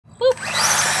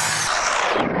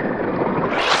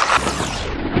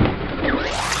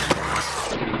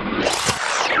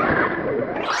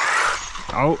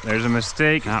Oh, there's a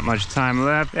mistake. Not much time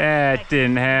left. That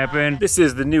didn't happen. This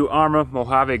is the new Arrma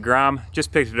Mohave Grom.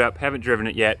 Just picked it up, haven't driven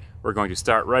it yet. We're going to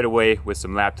start right away with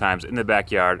some lap times in the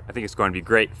backyard. I think it's going to be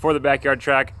great for the backyard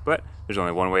track, but there's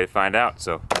only one way to find out,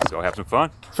 so let's go have some fun.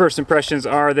 First impressions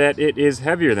are that it is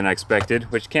heavier than I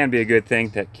expected, which can be a good thing.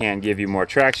 That can give you more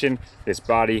traction. This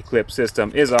body clip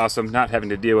system is awesome, not having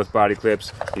to deal with body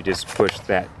clips. You just push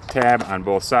that tab on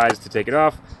both sides to take it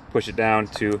off, push it down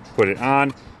to put it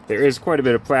on. There is quite a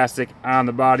bit of plastic on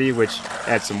the body, which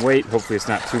adds some weight. Hopefully it's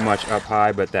not too much up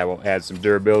high, but that will add some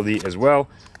durability as well.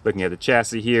 Looking at the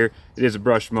chassis here, it is a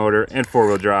brush motor and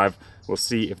four-wheel drive. We'll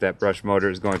see if that brush motor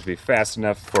is going to be fast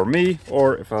enough for me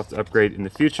or if I'll have to upgrade in the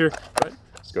future, but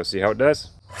let's go see how it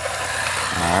does. All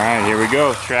right, here we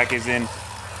go. Track is in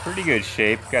pretty good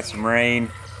shape. Got some rain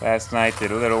last night,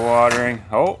 did a little watering.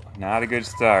 Oh, not a good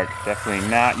start. Definitely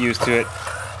not used to it.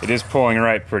 It is pulling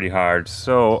right pretty hard,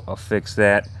 so I'll fix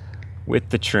that with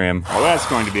the trim. Well, that's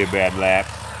going to be a bad lap,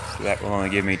 so that will only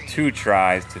give me 2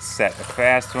 tries to set a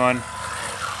fast one.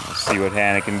 We'll see what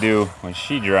Hannah can do when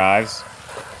she drives.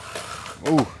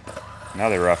 Ooh,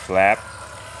 another rough lap.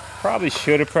 Probably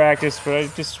should have practiced, but I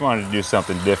just wanted to do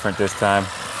something different this time.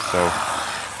 So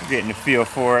I'm getting a feel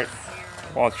for it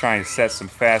while trying to set some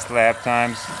fast lap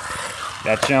times.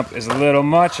 That jump is a little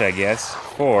much, I guess,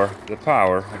 for the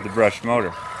power of the brush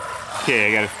motor. Okay,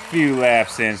 I got a few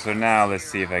laps in, so now let's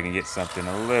see if I can get something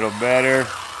a little better.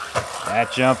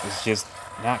 That jump is just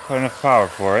not quite enough power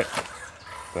for it,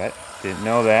 but didn't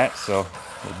know that, so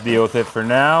we'll deal with it for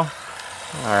now.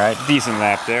 All right, decent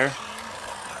lap there.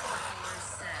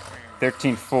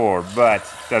 13.4, but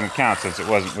doesn't count since it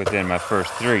wasn't within my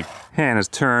first 3. Hannah's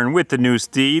turn with the new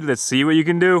steed. Let's see what you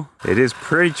can do. It is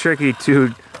pretty tricky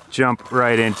to jump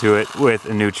right into it with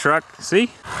a new truck. See?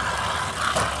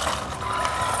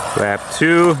 Lap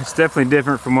 2. It's definitely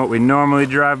different from what we normally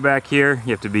drive back here.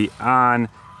 You have to be on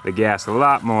the gas a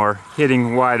lot more,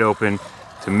 hitting wide open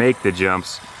to make the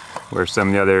jumps, where some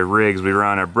of the other rigs we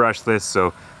run are brushless,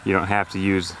 so you don't have to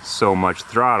use so much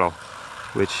throttle,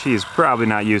 which she's probably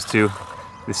not used to.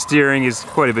 The steering is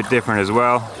quite a bit different as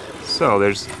well, so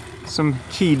there's some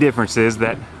key differences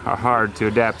that are hard to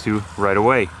adapt to right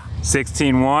away.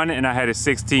 16.1 and I had a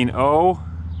 16.0.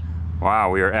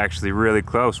 Wow, we are actually really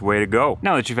close. Way to go.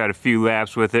 Now that you've had a few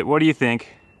laps with it, what do you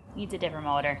think? Needs a different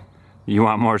motor. You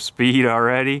want more speed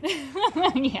already?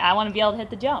 Yeah, I want to be able to hit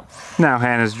the jumps. Now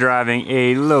Hannah's driving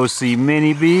a Losi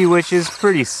Mini B, which is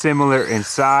pretty similar in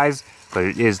size, but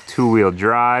it is 2-wheel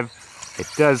drive. It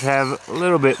does have a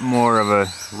little bit more of a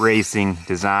racing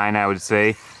design, I would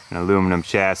say, an aluminum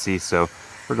chassis, so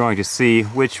we're going to see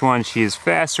which one she is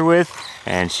faster with,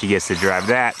 and she gets to drive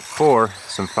that for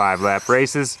some 5-lap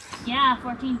races. Yeah,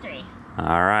 14.3.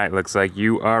 All right, looks like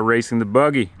you are racing the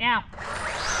buggy. Yeah.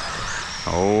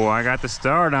 Oh, I got the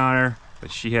start on her,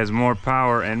 but she has more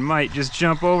power and might just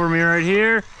jump over me right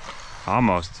here.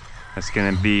 Almost. That's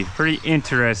gonna be pretty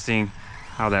interesting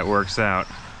how that works out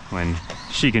when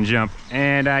she can jump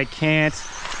and I can't.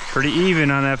 Pretty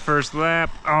even on that first lap.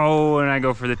 Oh, and I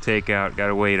go for the takeout.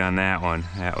 Gotta wait on that one.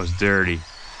 That was dirty.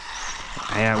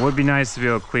 Yeah, it would be nice to be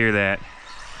able to clear that.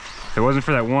 If it wasn't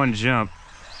for that one jump,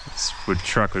 this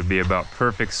truck would be about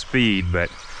perfect speed,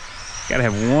 but gotta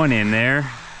have one in there.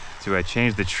 Do I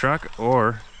change the truck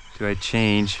or do I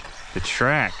change the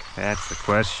track? That's the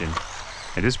question.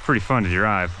 It is pretty fun to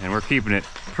drive and we're keeping it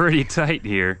pretty tight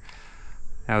here.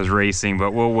 That was racing,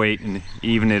 but we'll wait and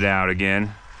even it out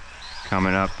again.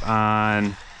 Coming up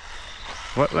on,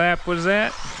 what lap was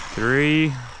that? 3.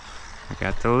 I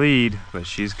got the lead, but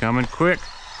she's coming quick.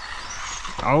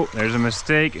 Oh, there's a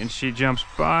mistake and she jumps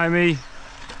by me.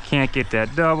 Can't get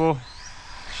that double.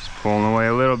 She's pulling away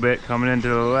a little bit, coming into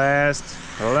the last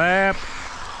lap.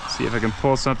 See if I can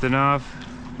pull something off.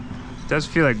 It does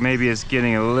feel like maybe it's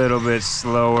getting a little bit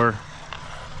slower.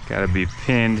 Gotta be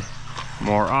pinned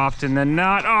more often than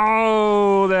not.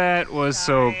 Oh, that was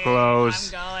so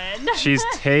close. I'm going. She's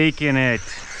taking it.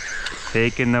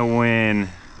 Taking the win.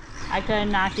 I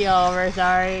couldn't knock you over,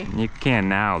 sorry. You can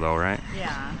now though, right?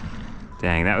 Yeah.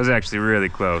 Dang, that was actually really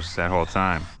close that whole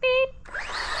time. Beep.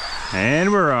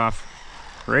 And we're off.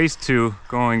 Race 2,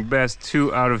 going best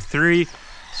 2 out of 3.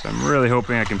 So I'm really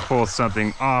hoping I can pull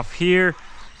something off here,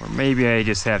 or maybe I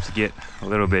just have to get a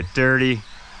little bit dirty.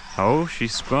 Oh, she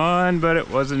spun, but it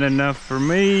wasn't enough for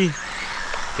me.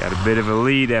 Got a bit of a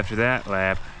lead after that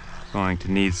lap. Going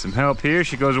to need some help here.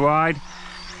 She goes wide.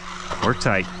 We're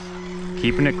tight.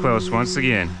 Keeping it close once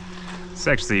again. It's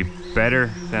actually better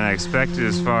than I expected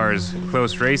as far as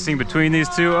close racing between these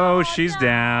two. Oh, she's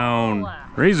down.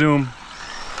 Resume.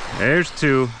 There's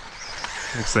 2.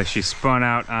 Looks like she spun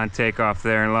out on takeoff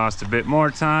there and lost a bit more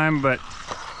time, but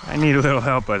I need a little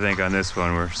help, I think, on this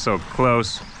one. We're so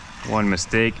close. One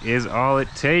mistake is all it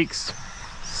takes.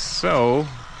 So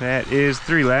that is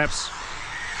 3 laps.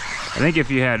 I think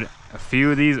if you had a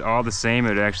few of these all the same, it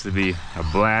would actually be a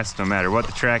blast no matter what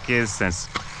the track is, since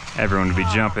everyone would be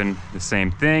jumping the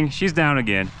same thing. She's down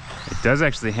again. It does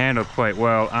actually handle quite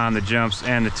well on the jumps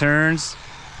and the turns.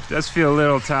 It does feel a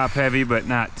little top heavy, but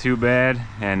not too bad.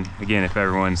 And again, if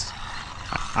everyone's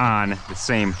on the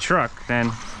same truck,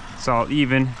 then it's all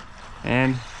even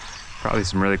and probably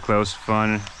some really close,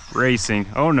 fun racing.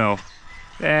 Oh no,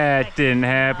 that didn't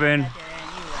happen.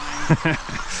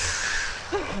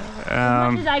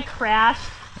 As much as I crashed,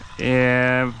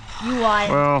 yeah, you won.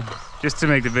 well, just to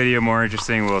make the video more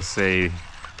interesting, we'll say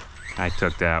I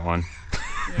took that one.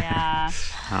 Yeah.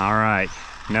 All right,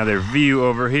 another view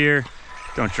over here.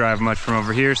 Don't drive much from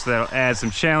over here, so that'll add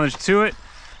some challenge to it.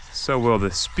 So will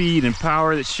the speed and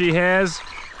power that she has,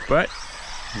 but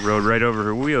rode right over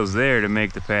her wheels there to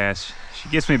make the pass. She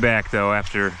gets me back though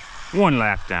after 1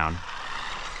 lap down.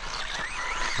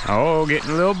 Oh,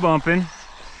 getting a little bumping.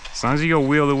 As long as you go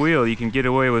wheel to wheel, you can get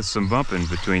away with some bumping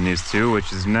between these two,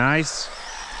 which is nice.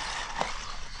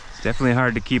 It's definitely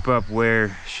hard to keep up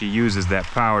where she uses that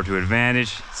power to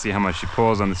advantage. See how much she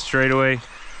pulls on the straightaway.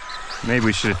 Maybe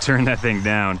we should have turned that thing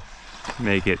down,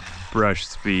 make it brush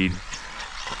speed.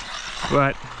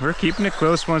 But we're keeping it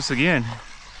close once again.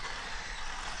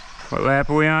 What lap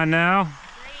are we on now?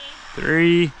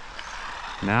 3.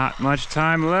 Not much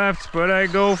time left, but I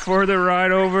go for the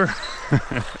ride over.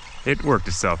 It worked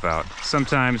itself out.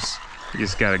 Sometimes you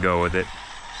just gotta go with it.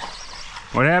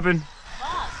 What happened?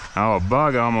 Oh, a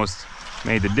bug almost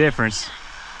made the difference.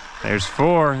 There's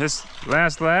 4 this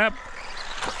last lap.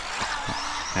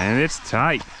 And it's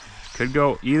tight. Could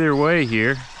go either way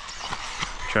here.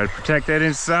 Try to protect that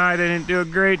inside. I didn't do a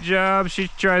great job. She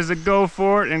tries to go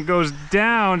for it and goes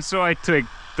down, so I took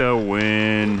the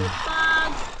win.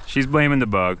 She's blaming the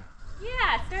bug.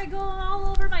 Yeah, it started going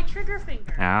all over my trigger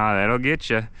finger. Ah, that'll get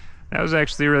you. That was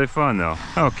actually really fun though.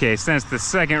 Okay, since the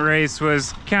second race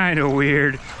was kind of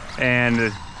weird and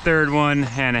the third one,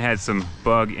 Hannah had some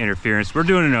bug interference, we're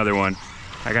doing another one.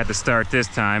 I got the start this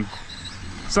time.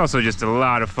 It's also just a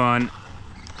lot of fun.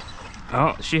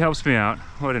 Oh, she helps me out.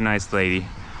 What a nice lady.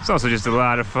 It's also just a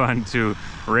lot of fun to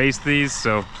race these,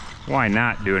 so why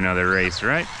not do another race,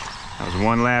 right? That was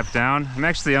 1 lap down. I'm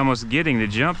actually almost getting the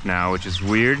jump now, which is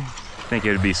weird. I think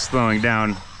it would be slowing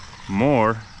down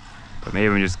more, but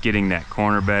maybe I'm just getting that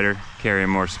corner better, carrying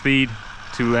more speed.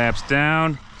 2 laps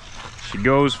down. She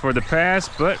goes for the pass,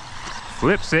 but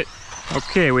flips it.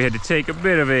 Okay, we had to take a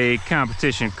bit of a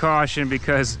competition caution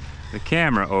because the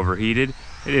camera overheated.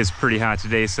 It is pretty hot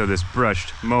today, so this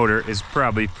brushed motor is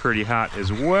probably pretty hot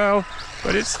as well,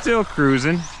 but it's still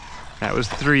cruising. That was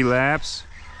 3 laps.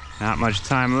 Not much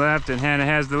time left, and Hannah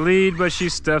has the lead, but she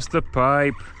stuffs the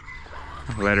pipe.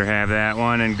 Let her have that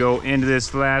one and go into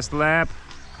this last lap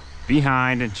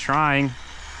behind and trying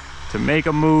to make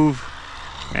a move.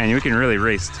 And you can really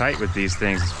race tight with these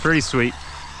things. It's pretty sweet.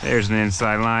 There's an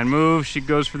inside line move. She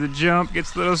goes for the jump,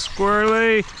 gets a little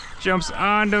squirrely, jumps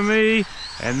onto me,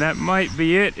 and that might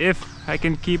be it if I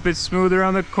can keep it smooth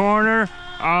around the corner.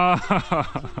 Oh.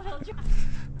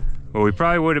 Well, we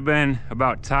probably would have been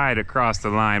about tied across the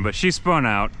line, but she spun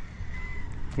out.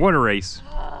 What a race.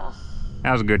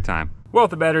 That was a good time. Well,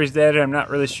 the battery's dead. I'm not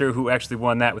really sure who actually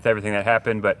won that with everything that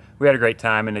happened, but we had a great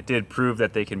time, and it did prove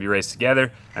that they can be raced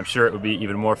together. I'm sure it would be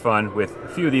even more fun with a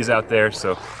few of these out there,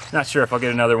 so not sure if I'll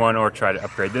get another one or try to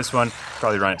upgrade this one.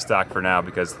 Probably run it stock for now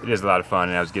because it is a lot of fun,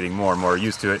 and I was getting more and more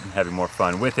used to it and having more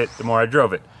fun with it the more I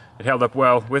drove it. It held up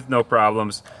well with no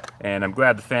problems, and I'm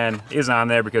glad the fan is on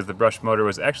there because the brush motor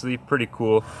was actually pretty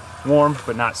cool. Warm,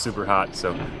 but not super hot,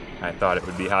 so I thought it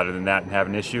would be hotter than that and have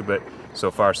an issue, but so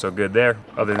far so good there.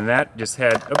 Other than that, just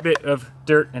had a bit of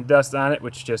dirt and dust on it,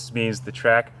 which just means the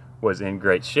track was in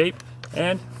great shape,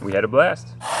 and we had a blast.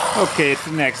 Okay, it's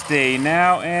the next day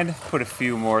now, and put a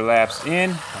few more laps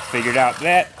in. I figured out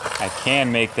that I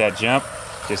can make that jump.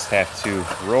 Just have to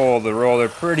roll the roller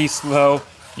pretty slow,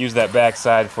 use that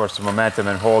backside for some momentum,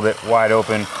 and hold it wide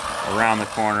open around the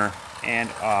corner and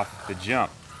off the jump.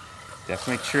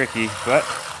 Definitely tricky, but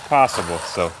possible.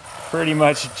 So pretty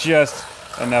much just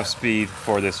enough speed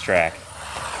for this track.